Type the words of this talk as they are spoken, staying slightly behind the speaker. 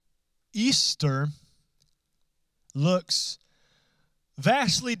Easter looks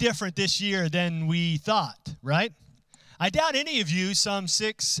vastly different this year than we thought, right? I doubt any of you some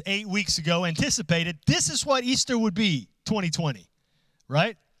 6-8 weeks ago anticipated this is what Easter would be 2020,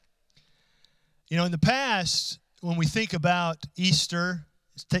 right? You know, in the past, when we think about Easter,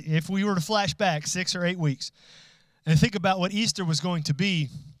 if we were to flash back 6 or 8 weeks and think about what Easter was going to be,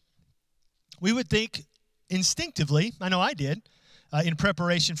 we would think instinctively, I know I did, in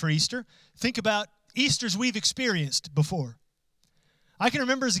preparation for Easter, think about Easters we've experienced before. I can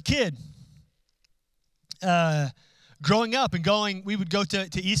remember as a kid growing up and we would go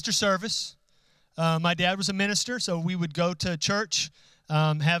to Easter service. My dad was a minister, so we would go to church,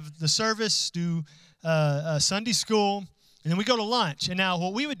 have the service, do Sunday school, and then we go to lunch. And now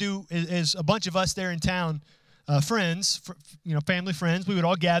what we would do is a bunch of us there in town, friends, family friends, we would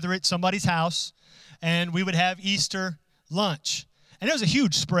all gather at somebody's house, and we would have Easter lunch. And it was a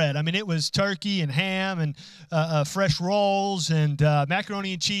huge spread. I mean, it was turkey and ham and fresh rolls and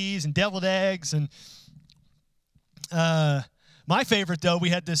macaroni and cheese and deviled eggs. And my favorite, though, we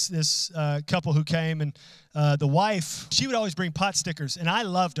had this couple who came, and the wife, she would always bring pot stickers, and I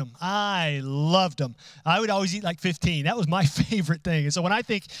loved them. I would always eat like 15. That was my favorite thing. And so when I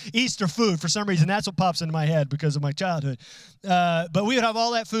think Easter food, for some reason, that's what pops into my head because of my childhood. But we would have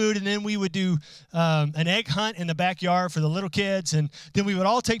all that food, and then we would do an egg hunt in the backyard for the little kids, and then we would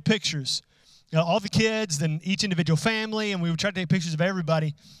all take pictures. All the kids, then each individual family, and we would try to take pictures of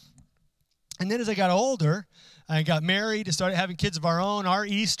everybody. And then as I got older, I got married and started having kids of our own. Our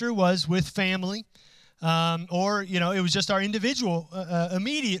Easter was with family, or it was just our individual,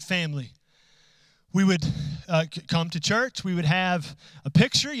 immediate family. We would come to church. We would have a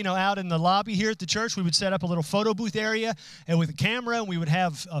picture, out in the lobby here at the church. We would set up a little photo booth area and with a camera, and we would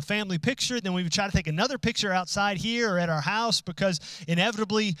have a family picture. Then we would try to take another picture outside here or at our house because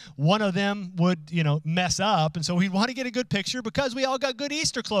inevitably one of them would, mess up. And so we'd want to get a good picture because we all got good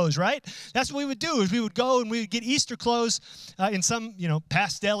Easter clothes, right? That's what we would do is we would go and we would get Easter clothes in some,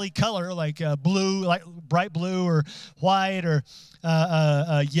 pastel-y color like blue, like bright blue or white or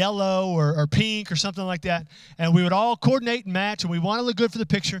yellow or pink or something like that, and we would all coordinate and match, and we want to look good for the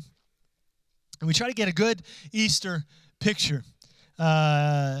picture, and we try to get a good Easter picture.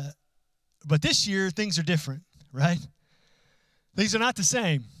 But this year, things are different, right? Things are not the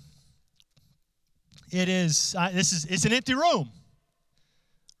same. It's an empty room,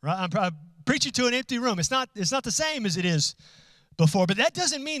 right? I'm preaching to an empty room. It's not the same as it is before, but that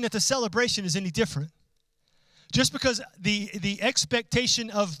doesn't mean that the celebration is any different. Just because the expectation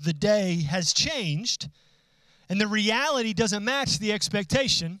of the day has changed and the reality doesn't match the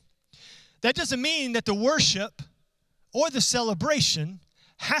expectation, that doesn't mean that the worship or the celebration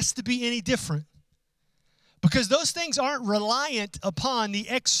has to be any different. Because those things aren't reliant upon the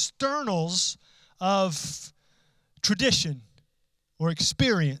externals of tradition or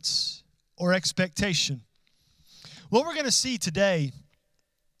experience or expectation. What we're going to see today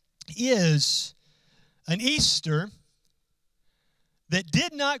is an Easter that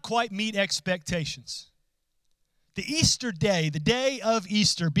did not quite meet expectations. The Easter day, the day of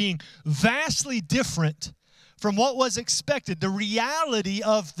Easter, being vastly different from what was expected. The reality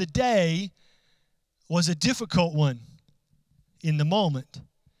of the day was a difficult one in the moment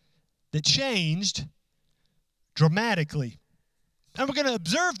that changed dramatically. And we're going to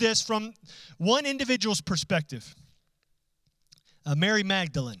observe this from one individual's perspective, Mary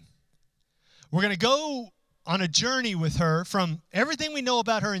Magdalene. We're going to go on a journey with her from everything we know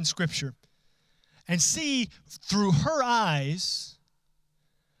about her in Scripture and see through her eyes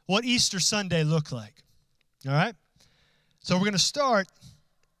what Easter Sunday looked like. All right? So we're going to start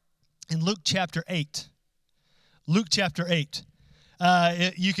in Luke chapter 8. Luke chapter 8.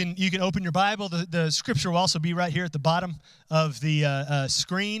 You can open your Bible. The Scripture will also be right here at the bottom of the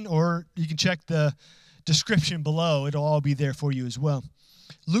screen, or you can check the description below. It'll all be there for you as well.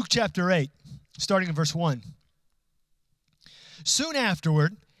 Luke chapter 8. Starting in verse 1. Soon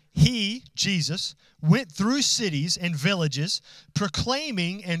afterward, he, Jesus, went through cities and villages,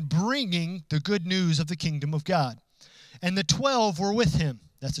 proclaiming and bringing the good news of the kingdom of God. And the 12 were with him.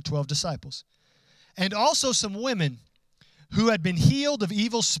 That's the 12 disciples. And also some women who had been healed of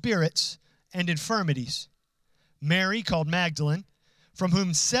evil spirits and infirmities. Mary, called Magdalene, from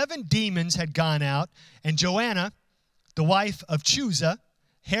whom 7 demons had gone out, and Joanna, the wife of Chuza,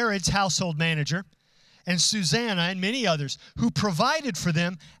 Herod's household manager, and Susanna and many others who provided for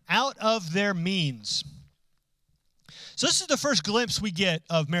them out of their means. So this is the first glimpse we get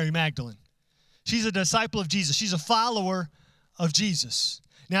of Mary Magdalene. She's a disciple of Jesus. She's a follower of Jesus.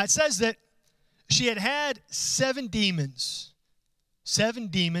 Now it says that she had 7 demons 7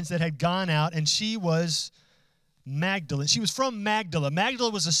 demons that had gone out, and she was Magdalene. She was from Magdala. Magdala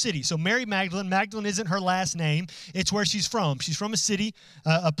was a city. So Mary Magdalene, Magdalene isn't her last name. It's where she's from. She's from a city,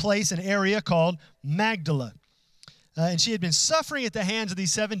 a place, an area called Magdala. And she had been suffering at the hands of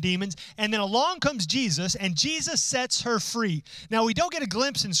these 7 demons. And then along comes Jesus, and Jesus sets her free. Now, we don't get a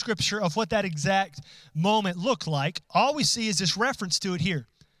glimpse in Scripture of what that exact moment looked like. All we see is this reference to it here.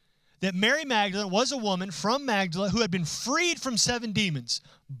 That Mary Magdalene was a woman from Magdala who had been freed from 7 demons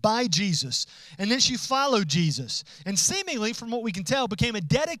by Jesus. And then she followed Jesus. And seemingly, from what we can tell, became a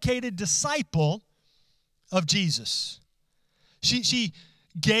dedicated disciple of Jesus. She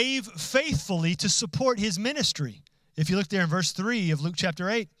gave faithfully to support his ministry. If you look there in verse 3 of Luke chapter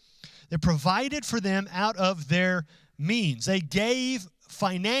 8, they provided for them out of their means. They gave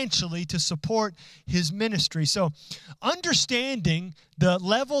financially to support his ministry. So understanding the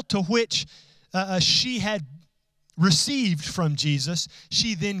level to which she had received from Jesus,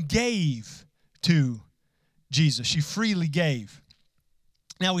 she then gave to Jesus. She freely gave.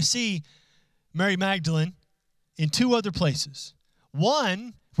 Now we see Mary Magdalene in 2 other places.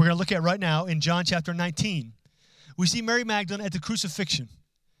 One, we're going to look at right now in John chapter 19. We see Mary Magdalene at the crucifixion,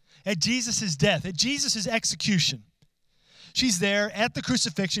 at Jesus' death, at Jesus' execution. She's there at the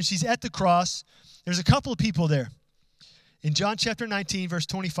crucifixion. She's at the cross. There's a couple of people there. In John chapter 19, verse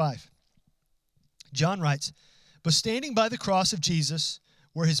 25, John writes, "But standing by the cross of Jesus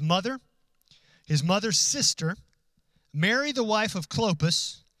were his mother's sister, Mary the wife of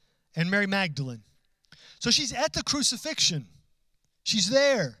Clopas, and Mary Magdalene." So she's at the crucifixion. She's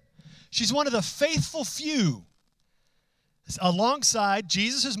there. She's one of the faithful few. Alongside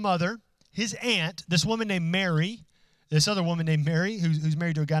Jesus' mother, his aunt, this woman named Mary, this other woman named Mary, who's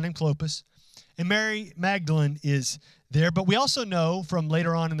married to a guy named Clopas, and Mary Magdalene is there. But we also know from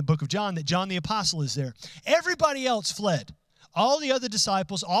later on in the book of John that John the Apostle is there. Everybody else fled. All the other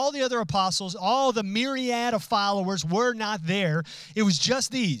disciples, all the other apostles, all the myriad of followers were not there. It was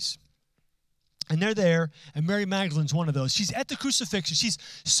just these. And they're there, and Mary Magdalene's one of those. She's at the crucifixion. She's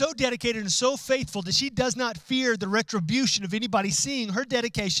so dedicated and so faithful that she does not fear the retribution of anybody seeing her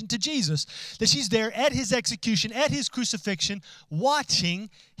dedication to Jesus. That she's there at his execution, at his crucifixion, watching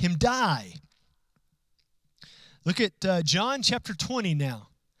him die. Look at John chapter 20 now.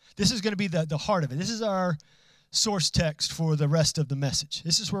 This is going to be the heart of it. This is our source text for the rest of the message.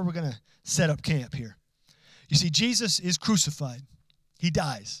 This is where we're going to set up camp here. You see, Jesus is crucified. He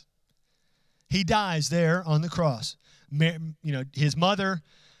dies. He dies there on the cross. His mother,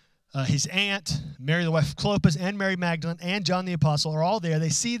 his aunt, Mary the wife of Clopas, and Mary Magdalene, and John the Apostle are all there. They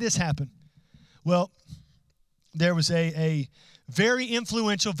see this happen. Well, there was a very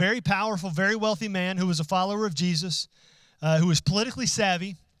influential, very powerful, very wealthy man who was a follower of Jesus, who was politically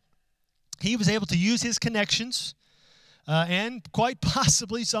savvy. He was able to use his connections and quite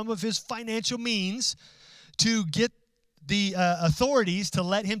possibly some of his financial means to get the authorities to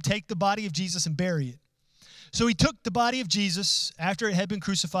let him take the body of Jesus and bury it. So he took the body of Jesus after it had been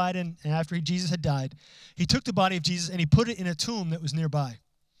crucified and after Jesus had died. He took the body of Jesus and he put it in a tomb that was nearby.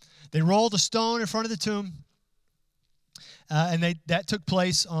 They rolled a stone in front of the tomb, and that took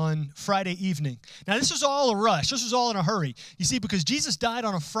place on Friday evening. Now, this was all a rush. This was all in a hurry. You see, because Jesus died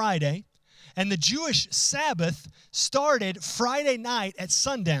on a Friday, and the Jewish Sabbath started Friday night at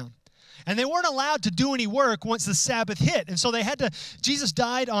sundown. And they weren't allowed to do any work once the Sabbath hit. And so Jesus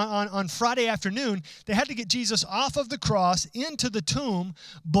died on Friday afternoon. They had to get Jesus off of the cross into the tomb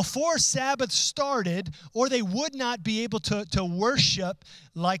before Sabbath started, or they would not be able to worship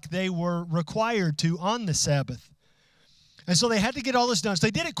like they were required to on the Sabbath. And so they had to get all this done. So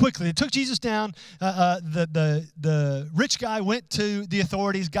they did it quickly. They took Jesus down. The rich guy went to the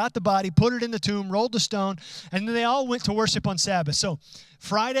authorities, got the body, put it in the tomb, rolled the stone, and then they all went to worship on Sabbath. So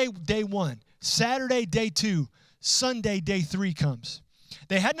Friday, day 1. Saturday, day 2. Sunday, day 3 comes.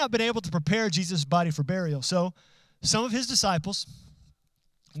 They had not been able to prepare Jesus' body for burial. So some of his disciples,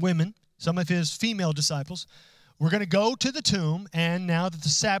 women, some of his female disciples, were going to go to the tomb, and now that the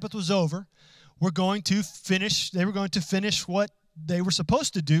Sabbath was over, they were going to finish what they were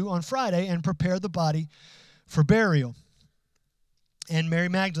supposed to do on Friday and prepare the body for burial. And Mary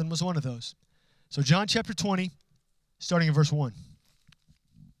Magdalene was one of those. So John chapter 20, starting in verse 1.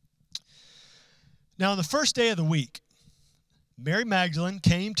 Now on the first day of the week, Mary Magdalene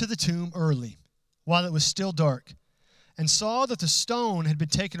came to the tomb early, while it was still dark, and saw that the stone had been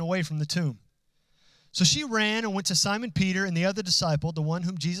taken away from the tomb. So she ran and went to Simon Peter and the other disciple, the one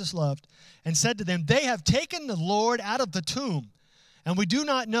whom Jesus loved, and said to them, "They have taken the Lord out of the tomb, and we do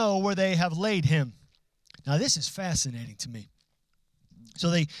not know where they have laid him." Now this is fascinating to me. So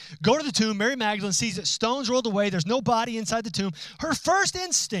they go to the tomb. Mary Magdalene sees that stones rolled away. There's no body inside the tomb. Her first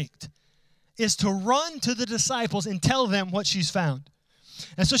instinct is to run to the disciples and tell them what she's found.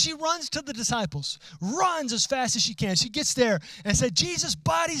 And so she runs to the disciples, runs as fast as she can. She gets there and said, Jesus'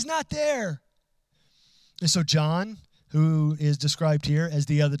 body's not there. And so John, who is described here as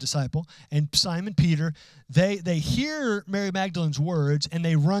the other disciple, and Simon Peter, they hear Mary Magdalene's words and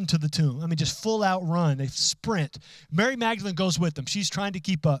they run to the tomb. I mean, just full out run. They sprint. Mary Magdalene goes with them. She's trying to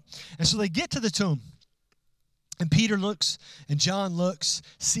keep up. And so they get to the tomb. And Peter looks and John looks,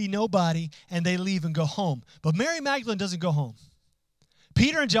 see nobody, and they leave and go home. But Mary Magdalene doesn't go home.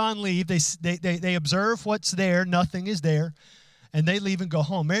 Peter and John leave. They observe what's there. Nothing is there. And they leave and go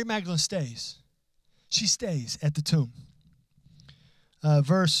home. Mary Magdalene stays. She stays at the tomb.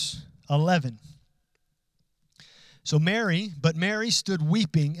 Verse 11. So Mary stood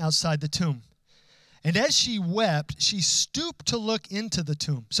weeping outside the tomb. And as she wept, she stooped to look into the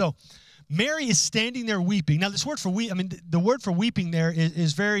tomb. So Mary is standing there weeping. Now, this word for the word for weeping there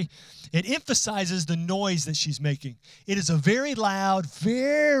is very, it emphasizes the noise that she's making. It is a very loud,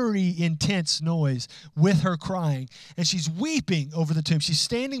 very intense noise with her crying. And she's weeping over the tomb. She's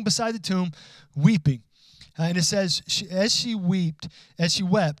standing beside the tomb weeping. And it says, as she wept,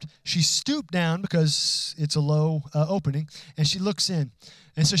 she stooped down because it's a low opening, and she looks in.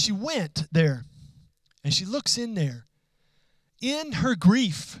 And so she went there, and she looks in there. In her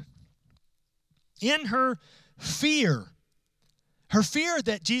grief, in her fear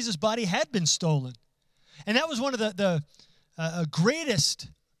that Jesus' body had been stolen. And that was one of the greatest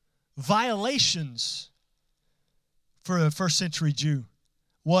violations for a first century Jew,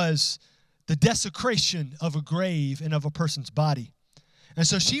 was the desecration of a grave and of a person's body. And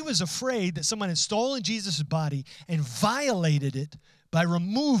so she was afraid that someone had stolen Jesus' body and violated it by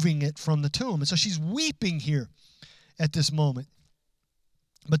removing it from the tomb. And so she's weeping here at this moment.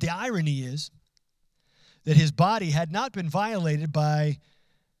 But the irony is that his body had not been violated by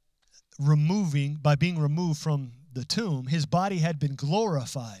being removed from the tomb. His body had been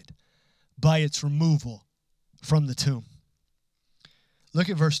glorified by its removal from the tomb. Look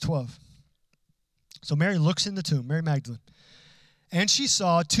at verse 12. So Mary looks in the tomb, Mary Magdalene, and she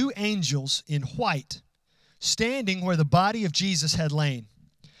saw two angels in white standing where the body of Jesus had lain,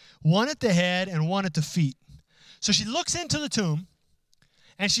 one at the head and one at the feet. So she looks into the tomb,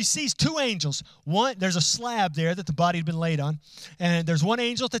 and she sees two angels. There's a slab there that the body had been laid on, and there's one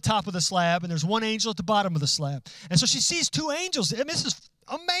angel at the top of the slab, and there's one angel at the bottom of the slab. And so she sees two angels. I mean, this is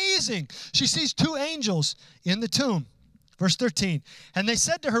amazing. She sees two angels in the tomb. Verse 13, and they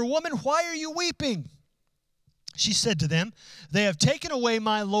said to her, Woman, why are you weeping? She said to them, They have taken away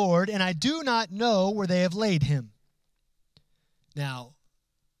my Lord, and I do not know where they have laid him. Now,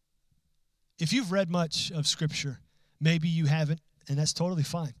 if you've read much of Scripture, maybe you haven't, and that's totally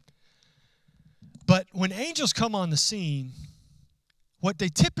fine. But when angels come on the scene, what they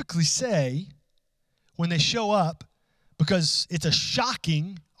typically say when they show up, because it's a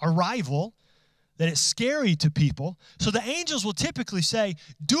shocking arrival, that it's scary to people, so the angels will typically say,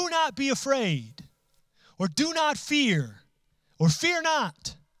 do not be afraid, or do not fear, or fear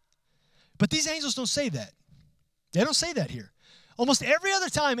not. But these angels don't say that. They don't say that here. Almost every other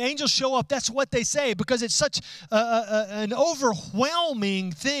time angels show up, that's what they say, because it's such an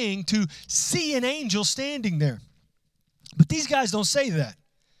overwhelming thing to see an angel standing there. But these guys don't say that.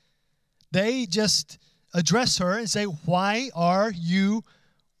 They just address her and say, why are you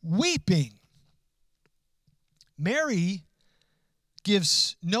weeping? Mary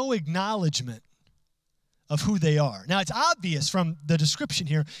gives no acknowledgement of who they are. Now, it's obvious from the description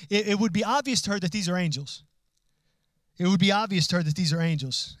here. It would be obvious to her that these are angels. It would be obvious to her that these are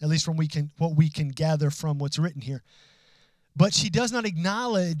angels, at least from what we can gather from what's written here. But she does not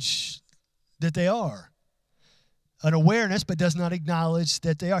acknowledge that they are. An awareness, but does not acknowledge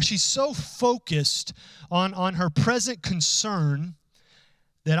that they are. She's so focused on her present concern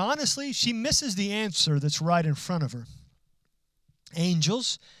that honestly, she misses the answer that's right in front of her.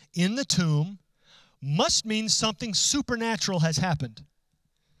 Angels in the tomb must mean something supernatural has happened.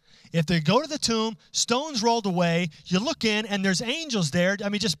 If they go to the tomb, stones rolled away, you look in and there's angels there. I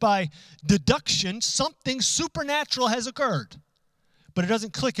mean, just by deduction, something supernatural has occurred. But it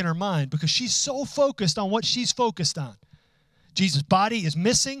doesn't click in her mind because she's so focused on what she's focused on. Jesus' body is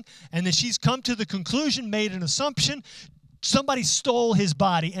missing, and then she's come to the conclusion, made an assumption, somebody stole his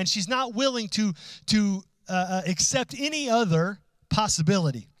body, and she's not willing to accept any other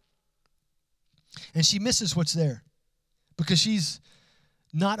possibility. And she misses what's there because she's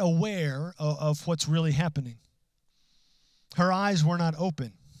not aware of what's really happening. Her eyes were not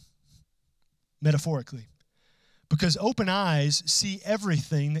open, metaphorically. Because open eyes see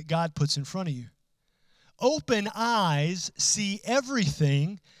everything that God puts in front of you. Open eyes see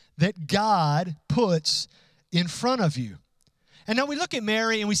everything that God puts in front of you. And now we look at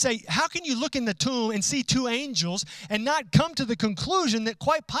Mary and we say, how can you look in the tomb and see two angels and not come to the conclusion that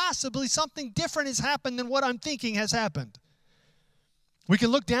quite possibly something different has happened than what I'm thinking has happened? We can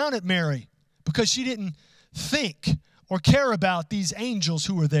look down at Mary because she didn't think or care about these angels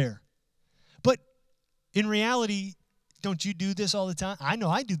who were there. But in reality, don't you do this all the time? I know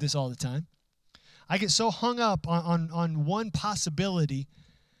I do this all the time. I get so hung up on one possibility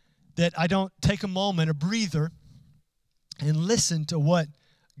that I don't take a moment, a breather, and listen to what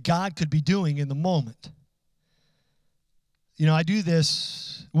God could be doing in the moment. You know, I do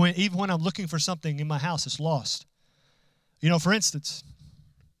this even when I'm looking for something in my house that's lost. You know, for instance,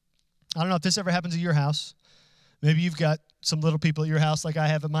 I don't know if this ever happens at your house. Maybe you've got some little people at your house like I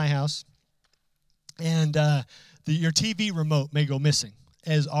have at my house. And your TV remote may go missing,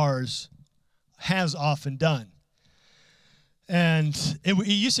 as ours has often done. And it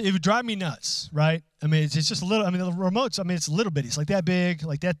would drive me nuts, right? I mean, it's just a little, the remotes, it's little bitty. It's like that big,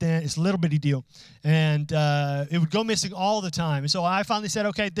 like that thin. It's a little bitty deal. And it would go missing all the time. And so I finally said,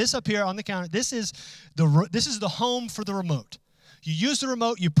 okay, this up here on the counter, this is the home for the remote. You use the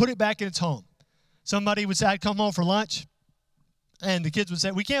remote, you put it back in its home. Somebody would say, I'd come home for lunch, and the kids would say,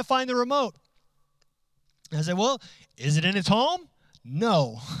 we can't find the remote. And I said, well, is it in its home?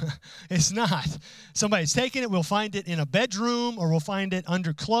 No, it's not. Somebody's taken it. We'll find it in a bedroom, or we'll find it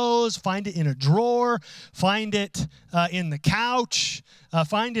under clothes, find it in a drawer, find it in the couch,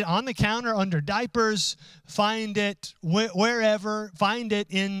 find it on the counter under diapers, find it wherever, find it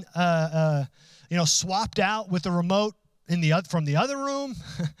in, swapped out with the remote from the other room.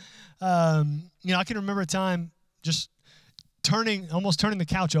 I can remember a time just almost turning the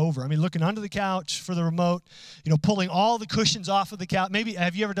couch over. Looking under the couch for the remote, pulling all the cushions off of the couch. Maybe,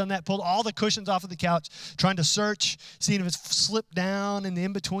 have you ever done that? Pulled all the cushions off of the couch, trying to search, seeing if it's slipped down in the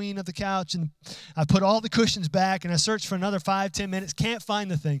in-between of the couch. And I put all the cushions back, and I searched for another 5-10 minutes. Can't find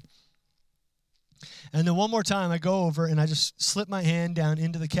the thing. And then one more time, I go over, and I just slip my hand down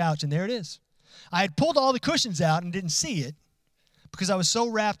into the couch, and there it is. I had pulled all the cushions out and didn't see it because I was so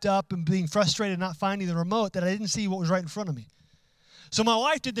wrapped up and being frustrated not finding the remote that I didn't see what was right in front of me. So my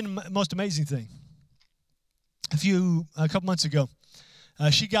wife did the most amazing thing. A couple months ago,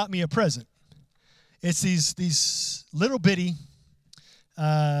 she got me a present. It's these little bitty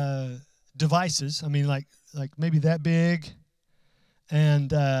devices. Like maybe that big,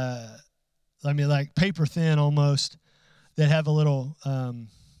 and like paper thin almost, that have a little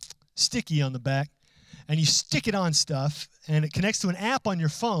sticky on the back, and you stick it on stuff, and it connects to an app on your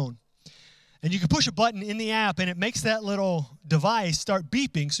phone. And you can push a button in the app, and it makes that little device start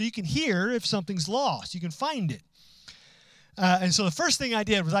beeping so you can hear if something's lost. You can find it. And so the first thing I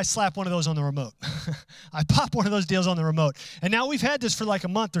did was I slapped one of those on the remote. I popped one of those deals on the remote. And now we've had this for like a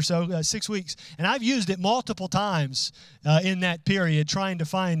month or so, 6 weeks, and I've used it multiple times in that period trying to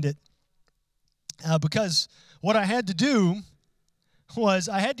find it. Because what I had to do was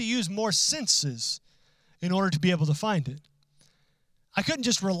I had to use more senses in order to be able to find it. I couldn't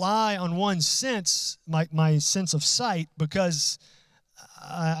just rely on one sense, my sense of sight, because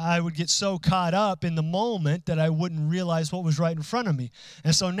I would get so caught up in the moment that I wouldn't realize what was right in front of me.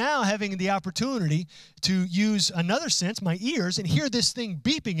 And so now, having the opportunity to use another sense, my ears, and hear this thing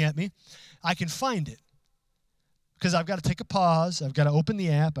beeping at me, I can find it. Because I've got to take a pause, I've got to open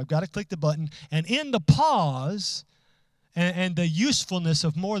the app, I've got to click the button, and in the pause and the usefulness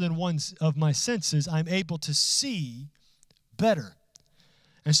of more than one of my senses, I'm able to see better.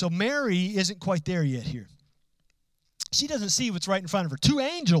 And so Mary isn't quite there yet here. She doesn't see what's right in front of her. Two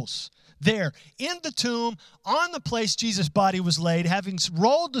angels there in the tomb, on the place Jesus' body was laid, having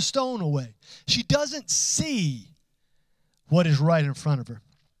rolled the stone away. She doesn't see what is right in front of her.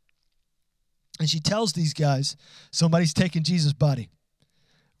 And she tells these guys, somebody's taken Jesus' body.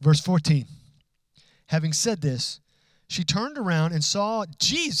 Verse 14. Having said this, she turned around and saw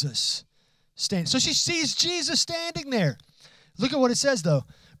Jesus standing. So she sees Jesus standing there. Look at what it says, though.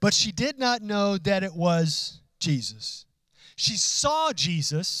 But she did not know that it was Jesus. She saw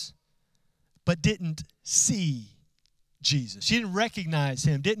Jesus, but didn't see Jesus. She didn't recognize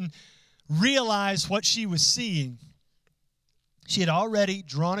him, didn't realize what she was seeing. She had already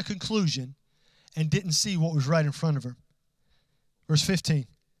drawn a conclusion and didn't see what was right in front of her. Verse 15.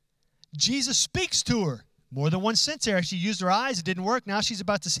 Jesus speaks to her. More than one sense there. She used her eyes. It didn't work. Now she's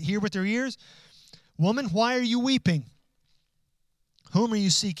about to hear with her ears. Woman, why are you weeping? Whom are you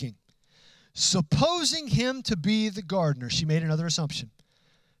seeking? Supposing him to be the gardener. She made another assumption.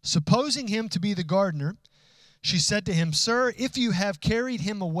 Supposing him to be the gardener, She said to him, "Sir, if you have carried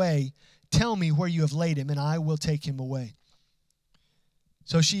him away, tell me where you have laid him, and I will take him away."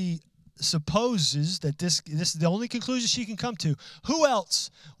 So she supposes that this is the only conclusion she can come to. Who else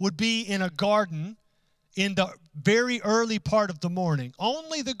would be in a garden in the very early part of the morning?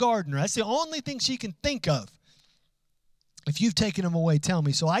 Only the gardener. That's the only thing she can think of. If you've taken him away, tell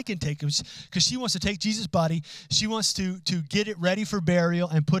me so I can take him. Because she wants to take Jesus' body. She wants to get it ready for burial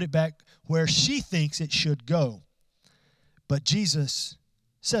and put it back where she thinks it should go. But Jesus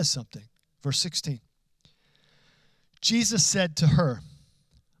says something. Verse 16. Jesus said to her,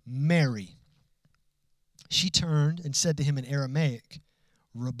 "Mary." She turned and said to him in Aramaic,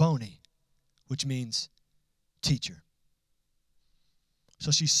 "Rabboni," which means teacher.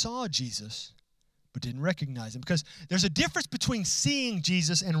 So she saw Jesus, but didn't recognize him. Because there's a difference between seeing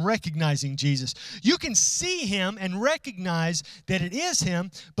Jesus and recognizing Jesus. You can see him and recognize that it is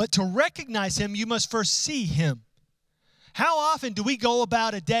him, but to recognize him, you must first see him. How often do we go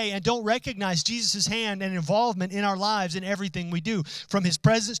about a day and don't recognize Jesus' hand and involvement in our lives in everything we do? From his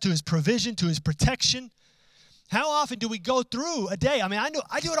presence to his provision to his protection. How often do we go through a day? I mean, I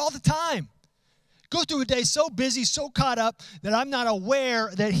do it all the time. Go through a day so busy, so caught up, that I'm not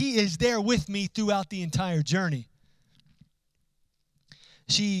aware that he is there with me throughout the entire journey.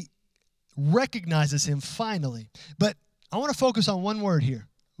 She recognizes him finally. But I want to focus on one word here.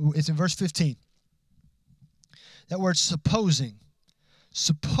 It's in verse 15. That word supposing.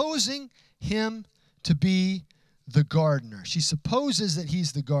 Supposing him to be the gardener. She supposes that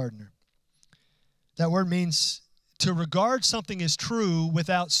he's the gardener. That word means to regard something as true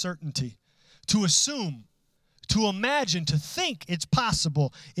without certainty. To assume, to imagine, to think it's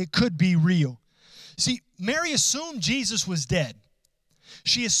possible, it could be real. See, Mary assumed Jesus was dead.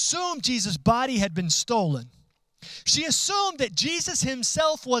 She assumed Jesus' body had been stolen. She assumed that Jesus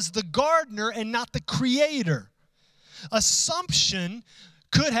himself was the gardener and not the creator. Assumption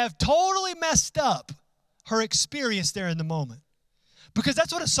could have totally messed up her experience there in the moment. Because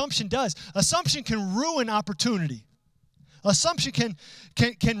that's what assumption does. Assumption can ruin opportunity. Assumption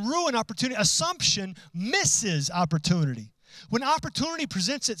can ruin opportunity. Assumption misses opportunity. When opportunity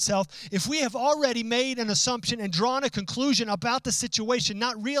presents itself, if we have already made an assumption and drawn a conclusion about the situation,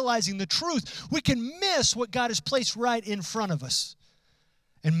 not realizing the truth, we can miss what God has placed right in front of us.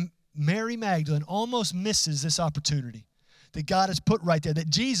 And Mary Magdalene almost misses this opportunity that God has put right there, that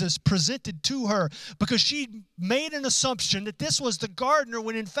Jesus presented to her, because she made an assumption that this was the gardener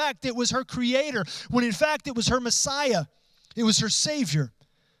when in fact it was her creator, when in fact it was her Messiah. It was her Savior.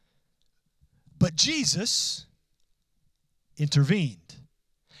 But Jesus intervened.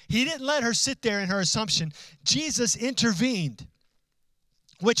 He didn't let her sit there in her assumption. Jesus intervened,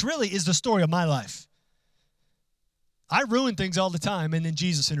 which really is the story of my life. I ruin things all the time, and then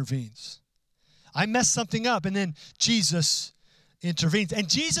Jesus intervenes. I mess something up, and then Jesus intervenes. And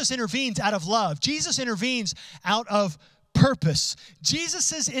Jesus intervenes out of love. Jesus intervenes out of purpose.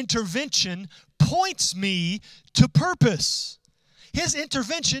 Jesus' intervention points me to purpose. His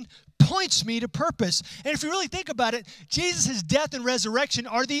intervention points me to purpose. And if you really think about it, Jesus' death and resurrection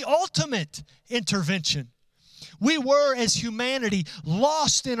are the ultimate intervention. We were, as humanity,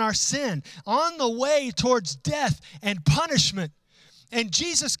 lost in our sin, on the way towards death and punishment. And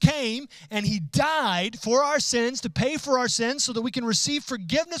Jesus came and he died for our sins, to pay for our sins so that we can receive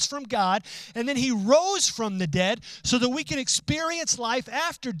forgiveness from God. And then he rose from the dead so that we can experience life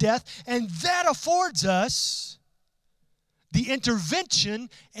after death. And that affords us the intervention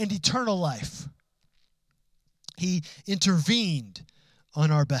and eternal life. He intervened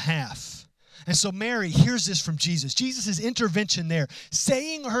on our behalf. And so Mary hears this from Jesus. Jesus' intervention there,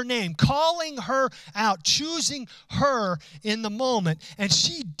 saying her name, calling her out, choosing her in the moment. And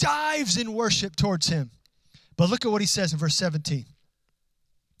she dives in worship towards him. But look at what he says in verse 17.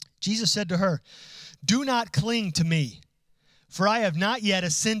 Jesus said to her, "Do not cling to me, for I have not yet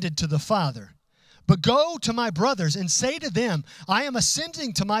ascended to the Father. But go to my brothers and say to them, I am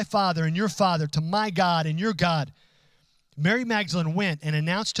ascending to my Father and your Father, to my God and your God." Mary Magdalene went and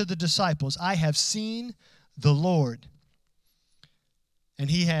announced to the disciples, "I have seen the Lord." And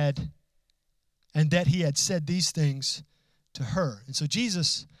that he had said these things to her. And so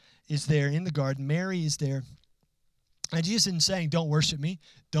Jesus is there in the garden. Mary is there. And Jesus isn't saying, "Don't worship me.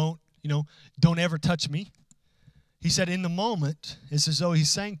 Don't ever touch me." He said in the moment, it's as though he's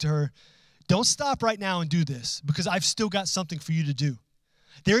saying to her, "Don't stop right now and do this, because I've still got something for you to do.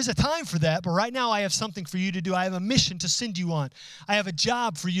 There is a time for that, but right now I have something for you to do. I have a mission to send you on. I have a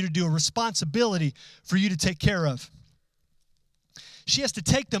job for you to do, a responsibility for you to take care of." She has to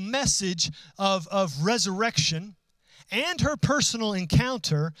take the message of resurrection and her personal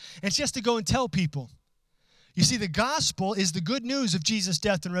encounter, and she has to go and tell people. You see, the gospel is the good news of Jesus'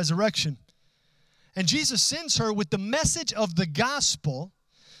 death and resurrection. And Jesus sends her with the message of the gospel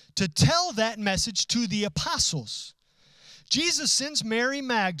to tell that message to the apostles. Jesus sends Mary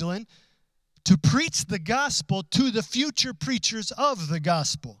Magdalene to preach the gospel to the future preachers of the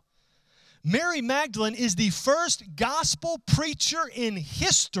gospel. Mary Magdalene is the first gospel preacher in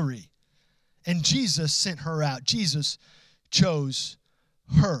history, and Jesus sent her out. Jesus chose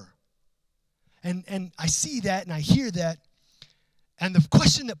her. And I see that and I hear that, and the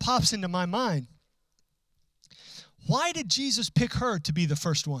question that pops into my mind, why did Jesus pick her to be the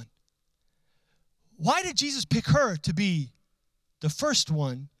first one? Why did Jesus pick her to be the first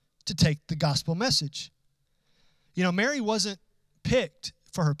one to take the gospel message? You know, Mary wasn't picked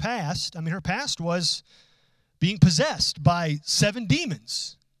for her past. I mean, her past was being possessed by 7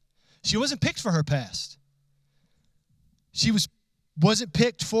 demons. She wasn't picked for her past. She wasn't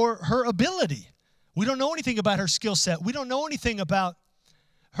picked for her ability. We don't know anything about her skill set. We don't know anything about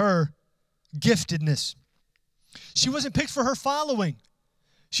her giftedness. She wasn't picked for her following.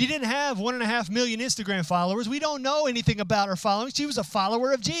 She didn't have 1.5 million Instagram followers. We don't know anything about her following. She was a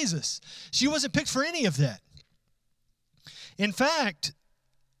follower of Jesus. She wasn't picked for any of that. In fact,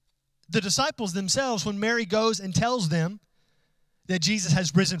 the disciples themselves, when Mary goes and tells them that Jesus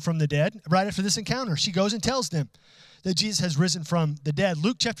has risen from the dead, right after this encounter, she goes and tells them that Jesus has risen from the dead.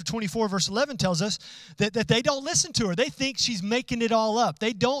 Luke chapter 24, verse 11 tells us that they don't listen to her. They think she's making it all up.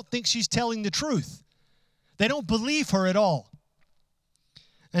 They don't think she's telling the truth. They don't believe her at all.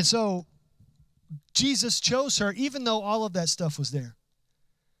 And so Jesus chose her even though all of that stuff was there.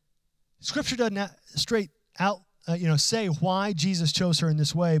 Scripture doesn't straight out say why Jesus chose her in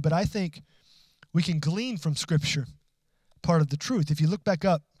this way, but I think we can glean from Scripture part of the truth. If you look back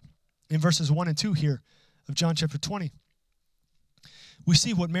up in verses 1 and 2 here of John chapter 20, we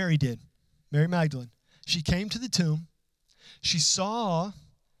see what Mary did, Mary Magdalene. She came to the tomb. She saw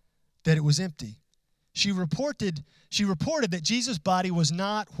that it was empty. She reported that Jesus' body was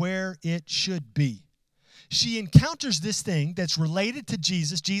not where it should be. She encounters this thing that's related to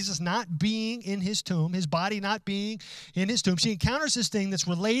Jesus not being in his tomb, his body not being in his tomb. She encounters this thing that's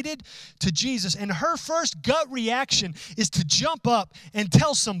related to Jesus, and her first gut reaction is to jump up and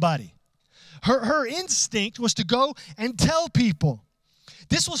tell somebody. Her instinct was to go and tell people.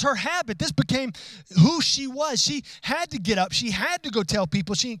 This was her habit. This became who she was. She had to get up. She had to go tell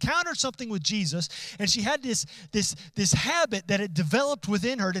people. She encountered something with Jesus, and she had this habit that had developed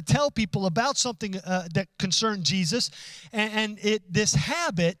within her to tell people about something that concerned Jesus, and this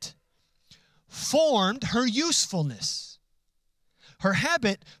habit formed her usefulness. Her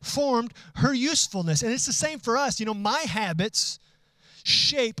habit formed her usefulness, and it's the same for us. You know, my habits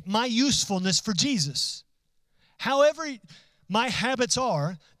shape my usefulness for Jesus. However my habits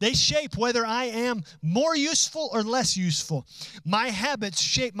are, they shape whether I am more useful or less useful. My habits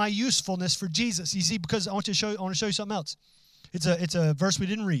shape my usefulness for Jesus. You see, because I want to show you something else. It's a verse we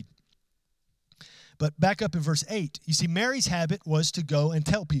didn't read. But back up in verse 8, you see, Mary's habit was to go and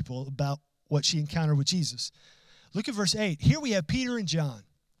tell people about what she encountered with Jesus. Look at verse 8. Here we have Peter and John.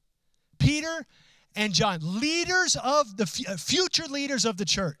 Peter and John, leaders of the future leaders of the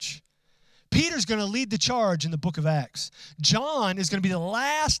church. Peter's going to lead the charge in the book of Acts. John is going to be the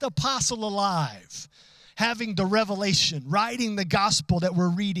last apostle alive, having the revelation, writing the gospel that we're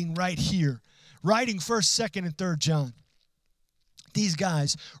reading right here, writing 1st, 2nd, and 3rd John. These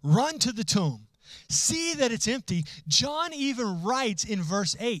guys run to the tomb, see that it's empty. John even writes in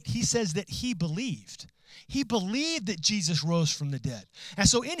verse 8, he says that he believed. He believed that Jesus rose from the dead. And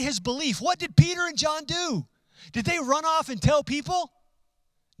so in his belief, what did Peter and John do? Did they run off and tell people?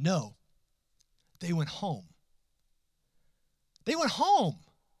 No. They went home. They went home.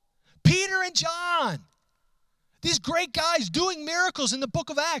 Peter and John, these great guys doing miracles in the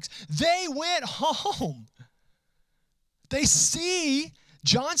book of Acts, they went home. They see,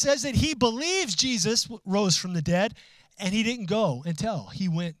 John says that he believes Jesus rose from the dead, and he didn't go and tell. He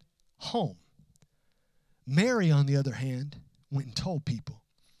went home. Mary, on the other hand, went and told people.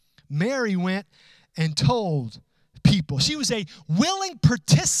 Mary went and told people. She was a willing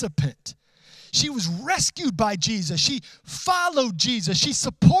participant. She was rescued by Jesus. She followed Jesus. She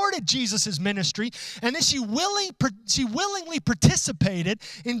supported Jesus' ministry. And then she willingly participated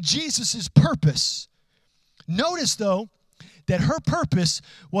in Jesus' purpose. Notice, though, that her purpose,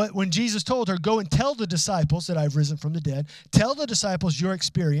 when Jesus told her, go and tell the disciples that I've risen from the dead, tell the disciples your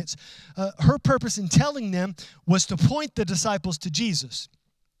experience, her purpose in telling them was to point the disciples to Jesus.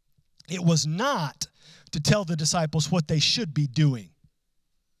 It was not to tell the disciples what they should be doing.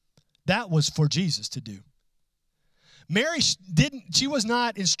 That was for Jesus to do. Mary she was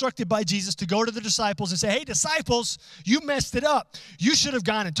not instructed by Jesus to go to the disciples and say, hey, disciples, you messed it up. You should have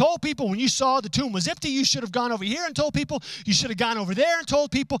gone and told people when you saw the tomb was empty. You should have gone over here and told people. You should have gone over there and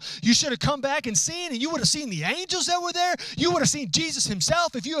told people. You should have come back and seen, and you would have seen the angels that were there. You would have seen Jesus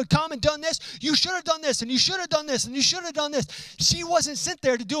himself. If you had come and done this, you should have done this, and you should have done this, and you should have done this. She wasn't sent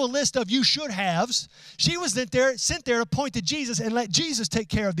there to do a list of you should haves. She was sent there to point to Jesus and let Jesus take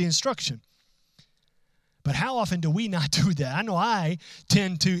care of the instruction. But how often do we not do that? I know I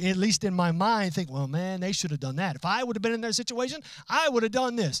tend to, at least in my mind, think, well, man, they should have done that. If I would have been in their situation, I would have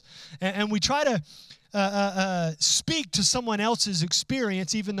done this. And we try to speak to someone else's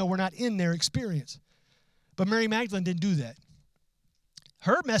experience even though we're not in their experience. But Mary Magdalene didn't do that.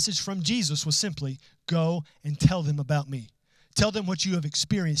 Her message from Jesus was simply, go and tell them about me. Tell them what you have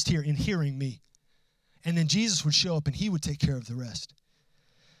experienced here in hearing me. And then Jesus would show up and he would take care of the rest.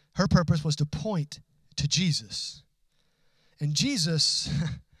 Her purpose was to point to Jesus. And Jesus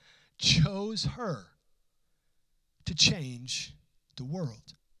chose her to change the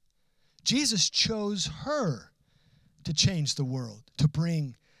world. Jesus chose her to change the world, to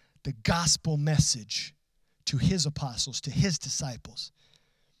bring the gospel message to his apostles, to his disciples.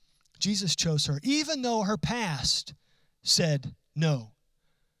 Jesus chose her, even though her past said no.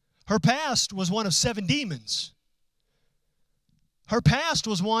 Her past was one of 7 demons. Her past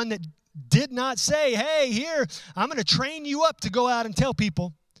was one that did not say, hey, here, I'm going to train you up to go out and tell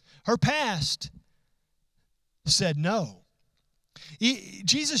people. Her past said no.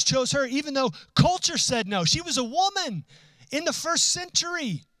 Jesus chose her even though culture said no. She was a woman in the first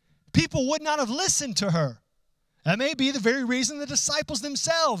century. People would not have listened to her. That may be the very reason the disciples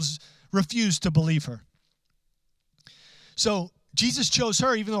themselves refused to believe her. So Jesus chose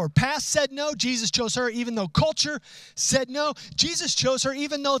her even though her past said no. Jesus chose her even though culture said no. Jesus chose her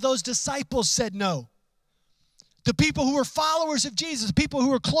even though those disciples said no. The people who were followers of Jesus, the people who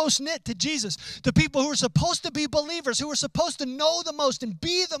were close-knit to Jesus, the people who were supposed to be believers, who were supposed to know the most and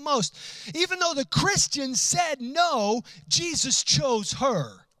be the most. Even though the Christians said no, Jesus chose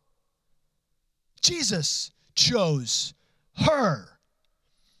her. Jesus chose her.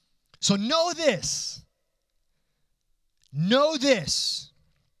 So know this. Know this.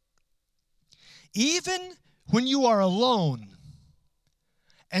 Even when you are alone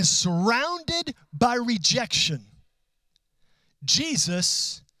and surrounded by rejection,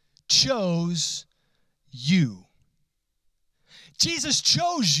 Jesus chose you. Jesus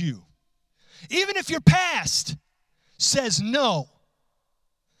chose you. Even if your past says no.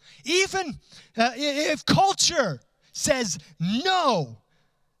 Even if culture says no.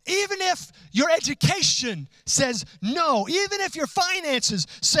 Even if your education says no. Even if your finances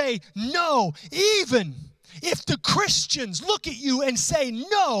say no. Even if the Christians look at you and say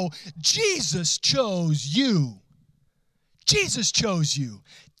no, Jesus chose you. Jesus chose you.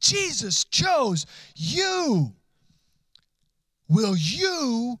 Jesus chose you. Will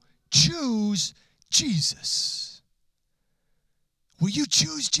you choose Jesus? Will you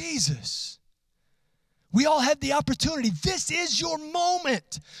choose Jesus? We all have the opportunity. This is your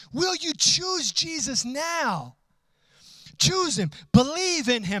moment. Will you choose Jesus now? Choose him. Believe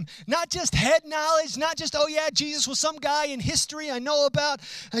in him. Not just head knowledge, not just, oh yeah, Jesus was some guy in history I know about,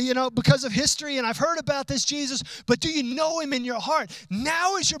 because of history, and I've heard about this Jesus, but do you know him in your heart?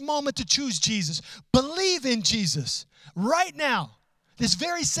 Now is your moment to choose Jesus. Believe in Jesus. Right now, this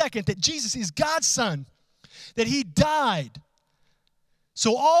very second, that Jesus is God's Son, that he died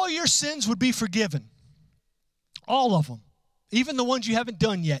so all your sins would be forgiven. All of them. Even the ones you haven't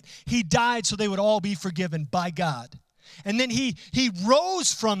done yet. He died so they would all be forgiven by God. And then he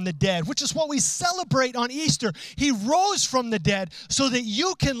rose from the dead, which is what we celebrate on Easter. He rose from the dead so that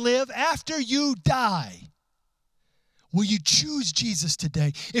you can live after you die. Will you choose Jesus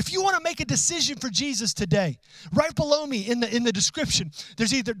today? If you want to make a decision for Jesus today, right below me in the description,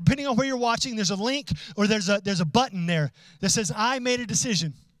 there's either, depending on where you're watching, there's a link or there's a button there that says, I made a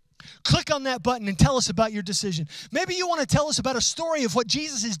decision. Click on that button and tell us about your decision. Maybe you want to tell us about a story of what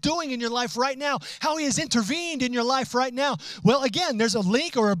Jesus is doing in your life right now, how he has intervened in your life right now. Well, again, there's a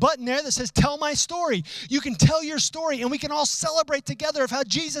link or a button there that says, tell my story. You can tell your story, and we can all celebrate together of how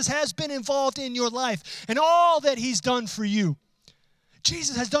Jesus has been involved in your life and all that he's done for you.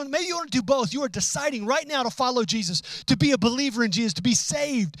 Jesus has done, maybe you want to do both. You are deciding right now to follow Jesus, to be a believer in Jesus, to be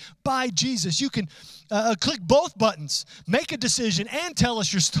saved by Jesus. You can click both buttons, make a decision, and tell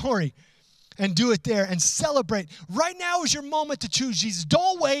us your story. And do it there and celebrate. Right now is your moment to choose Jesus.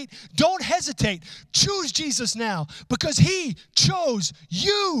 Don't wait. Don't hesitate. Choose Jesus now because he chose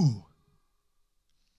you.